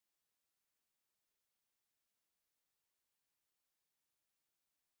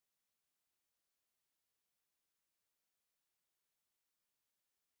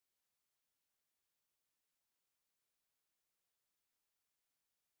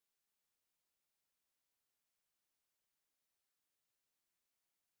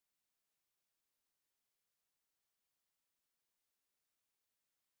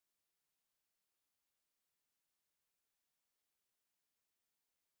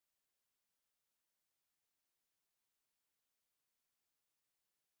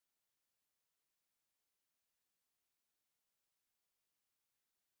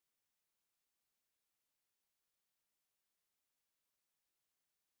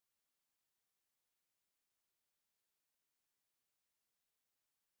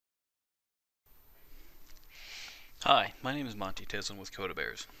Hi, my name is Monty Tislin with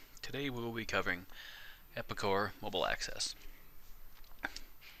Codabears. Today we will be covering Epicor Mobile Access.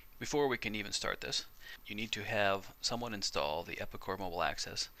 Before we can even start this, you need to have someone install the Epicor Mobile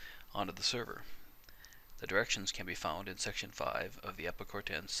Access onto the server. The directions can be found in Section 5 of the Epicor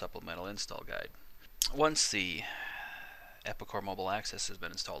 10 Supplemental Install Guide. Once the Epicor Mobile Access has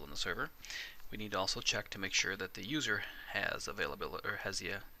been installed on the server, we need to also check to make sure that the user has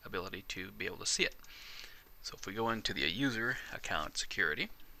the ability to be able to see it. So if we go into the user account security,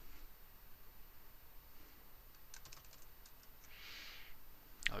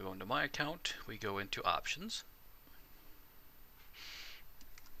 I'll go into my account, we go into options.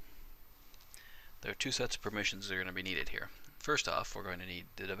 There are two sets of permissions that are going to be needed here. First off, we're going to need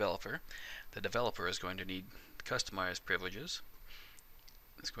the developer. The developer is going to need customized privileges.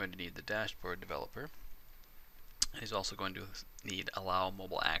 It's going to need the dashboard developer. And he's also going to need allow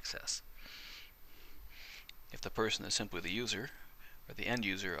mobile access. If the person is simply the user, or the end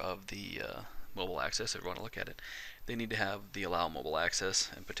user of the mobile access, if we want to look at it, they need to have the allow mobile access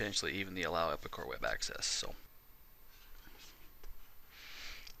and potentially even the allow Epicor web access. So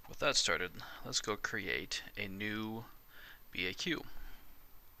with that started, let's go create a new BAQ.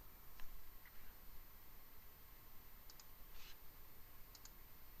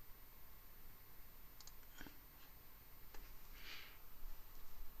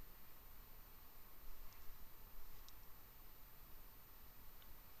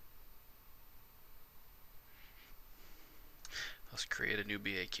 Let's create a new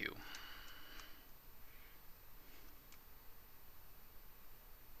BAQ.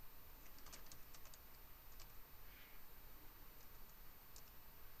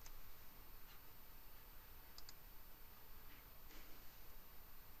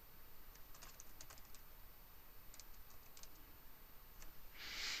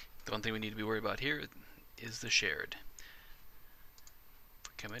 The one thing we need to be worried about here is the shared. If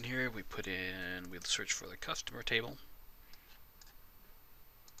we come in here, we search for the customer table,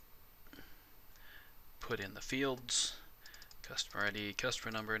 put in the fields, customer ID,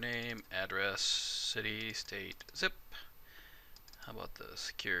 customer number, name, address, city, state, zip. How about the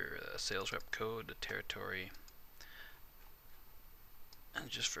secure sales rep code, the territory, and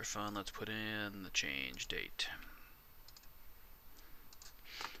just for fun, let's put in the change date.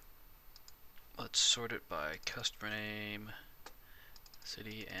 Let's sort it by customer name,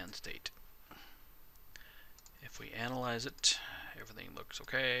 city, and state. If we analyze it, everything looks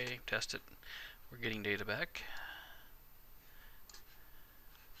okay. Test it. We're getting data back.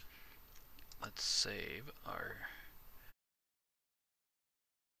 Let's save our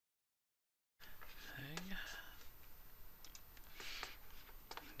thing.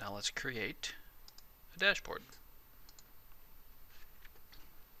 Now let's create a dashboard.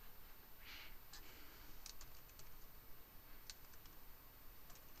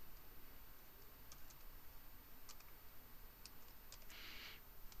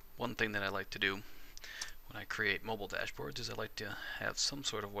 One thing that I like to do when I create mobile dashboards is I like to have some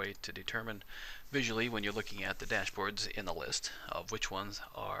sort of way to determine visually when you're looking at the dashboards in the list of which ones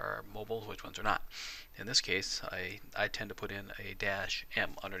are mobile, which ones are not. In this case, I tend to put in a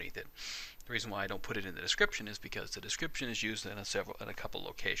 -M underneath it. The reason why I don't put it in the description is because the description is used in a couple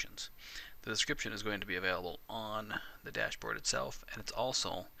locations. The description is going to be available on the dashboard itself, and it's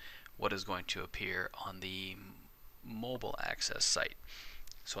also what is going to appear on the mobile access site.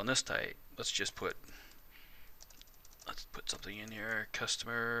 So on this site, let's put something in here.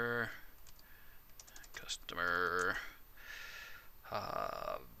 Customer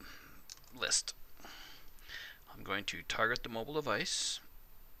list. I'm going to target the mobile device,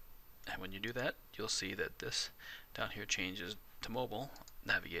 and when you do that, you'll see that this down here changes to mobile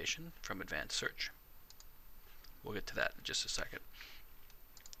navigation from advanced search. We'll get to that in just a second.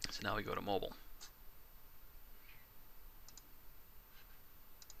 So now we go to mobile.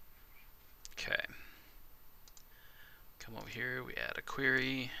 Okay. Come over here, we add a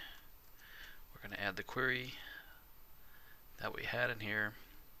query. We're going to add the query that we had in here.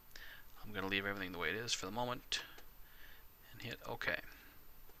 I'm going to leave everything the way it is for the moment and hit OK.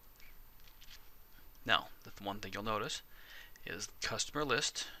 Now, the one thing you'll notice is customer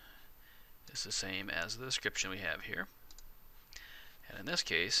list is the same as the description we have here. And in this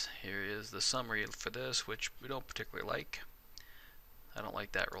case, here is the summary for this, which we don't particularly like. I don't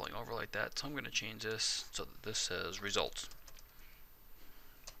like that rolling over like that, so I'm going to change this so that this says results.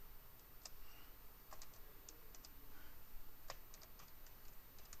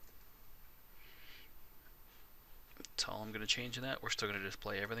 That's all I'm going to change in that. We're still going to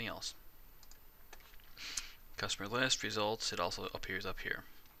display everything else. Customer list, results, it also appears up here.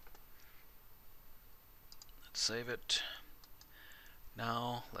 Let's save it.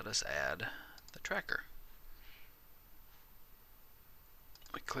 Now let us add the tracker.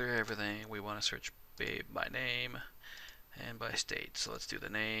 We clear everything. We want to search babe by name and by state. So let's do the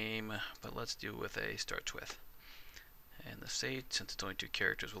name, but let's do with a starts with. And the state, since it's only 2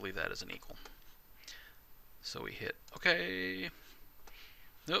 characters, we'll leave that as an equal. So we hit OK.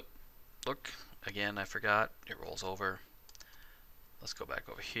 Nope. Look, again, I forgot. It rolls over. Let's go back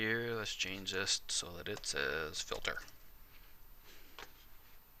over here. Let's change this so that it says filter.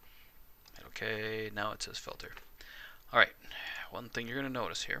 Okay, now it says filter. Alright, one thing you're going to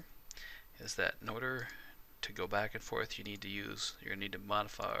notice here is that in order to go back and forth, you're going to need to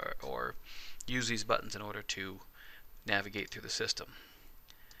modify or use these buttons in order to navigate through the system.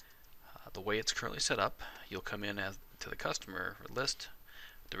 The way it's currently set up, you'll come in to the customer list,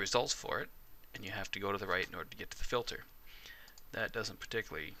 the results for it, and you have to go to the right in order to get to the filter. That doesn't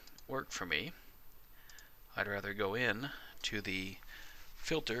particularly work for me. I'd rather go in to the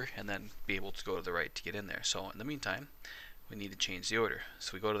filter and then be able to go to the right to get in there. So in the meantime, we need to change the order.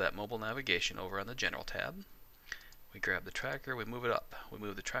 So we go to that mobile navigation over on the General tab. We grab the tracker, we move it up. We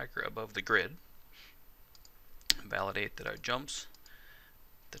move the tracker above the grid. Validate that our jumps.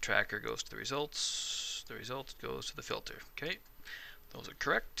 The tracker goes to the results goes to the filter. Okay, those are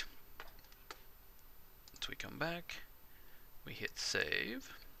correct. So we come back, we hit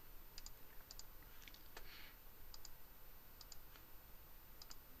save.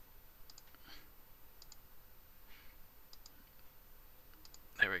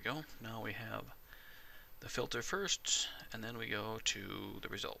 There we go. Now we have the filter first, and then we go to the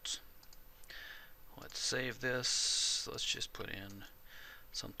results. Let's save this. Let's just put in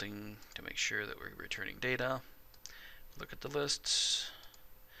something to make sure that we're returning data. Look at the lists.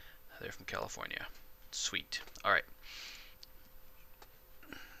 They're from California. Sweet. Alright.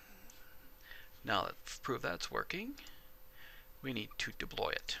 Now to prove that's working, we need to deploy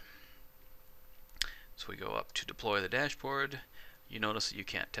it. So we go up to deploy the dashboard. You notice that you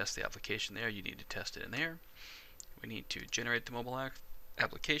can't test the application there. You need to test it in there. We need to generate the mobile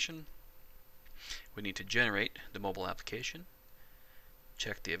application. We need to generate the mobile application.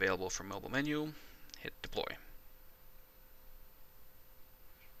 Check the available for mobile menu. Hit deploy.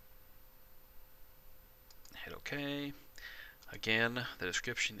 Hit OK. Again, the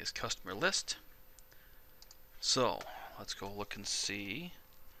description is customer list. So let's go look and see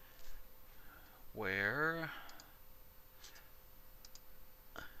where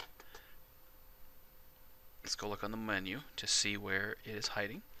let's go look on the menu to see where it is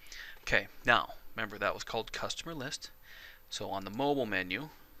hiding. Okay, now remember that was called customer list. So on the mobile menu,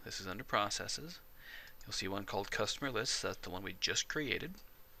 this is under processes, you'll see one called customer list. That's the one we just created.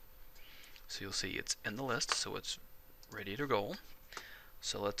 So you'll see it's in the list, so it's ready to go.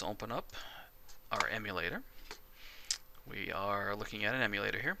 So let's open up our emulator. We are looking at an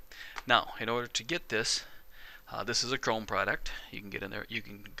emulator here. Now, in order to get this, this is a Chrome product. You can get in there. You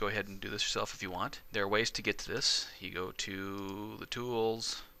can go ahead and do this yourself if you want. There are ways to get to this. You go to the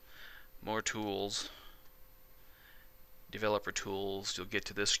tools, more tools, developer tools. You'll get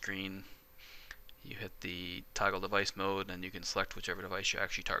to this screen. You hit the toggle device mode and you can select whichever device you're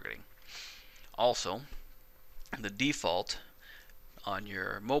actually targeting. Also, the default on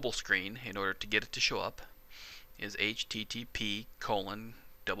your mobile screen, in order to get it to show up, is http://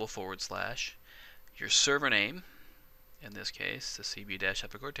 your server name, in this case the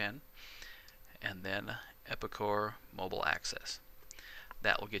CB-Epicor 10, and then Epicor mobile access.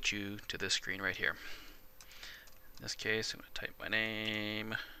 That will get you to this screen right here. In this case, I'm going to type my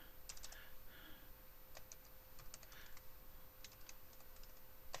name.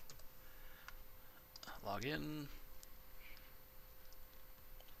 Log in.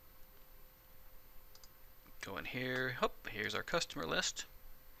 Go in here. Here's our customer list.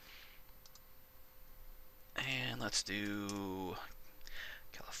 And let's do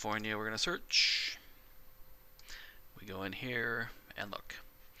California. We're going to search. We go in here and look.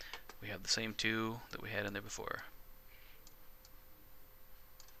 We have the same two that we had in there before.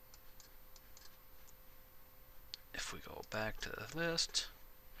 If we go back to the list,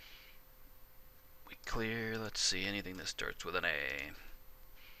 we clear. Let's see anything that starts with an A.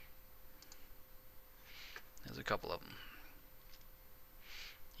 There's a couple of them.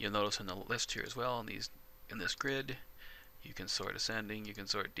 You'll notice in the list here as well, in this grid, you can sort ascending, you can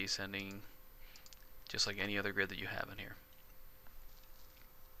sort descending, just like any other grid that you have in here.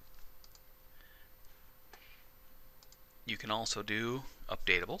 You can also do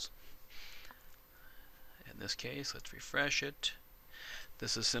updatables. In this case, let's refresh it.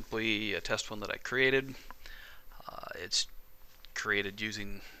 This is simply a test one that I created. It's created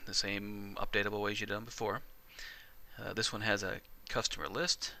using the same updatable ways you've done before. This one has a customer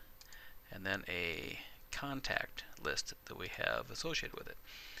list and then a contact list that we have associated with it.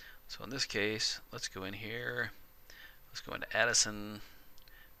 So in this case, let's go in here. Let's go into Addison.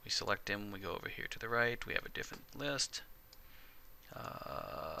 We select him. We go over here to the right. We have a different list.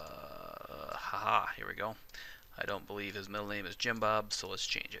 Here we go. I don't believe his middle name is Jim Bob, so let's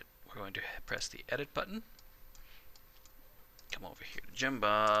change it. We're going to press the edit button. Come over here to Jim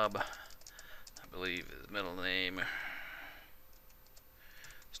Bob. I believe his middle name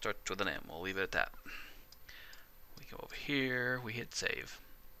starts with an M. We'll leave it at that. We go over here. We hit save.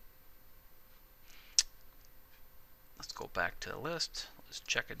 Let's go back to the list. Let's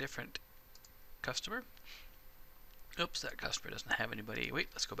check a different customer. Oops, that customer doesn't have anybody. Wait,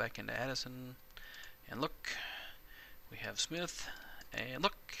 let's go back into Addison and look. We have Smith, and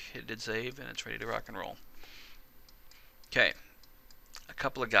look, it did save and it's ready to rock and roll. Okay, a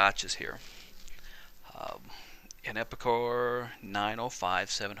couple of gotchas here. In Epicor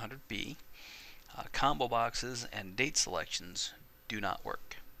 905-700B, combo boxes and date selections do not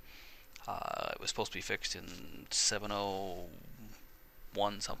work. It was supposed to be fixed in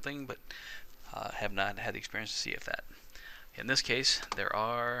 701 something, but have not had the experience to see if that. In this case, there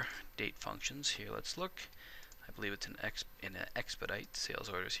are date functions. Here, let's look. I believe it's in an expedite sales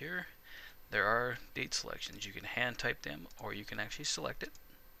orders here. There are date selections. You can hand type them, or you can actually select it.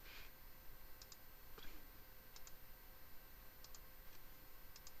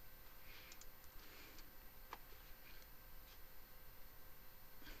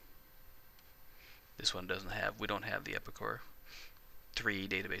 This one doesn't have, we don't have the Epicor 3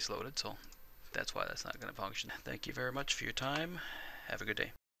 database loaded, so that's why that's not going to function. Thank you very much for your time. Have a good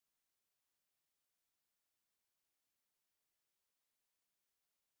day.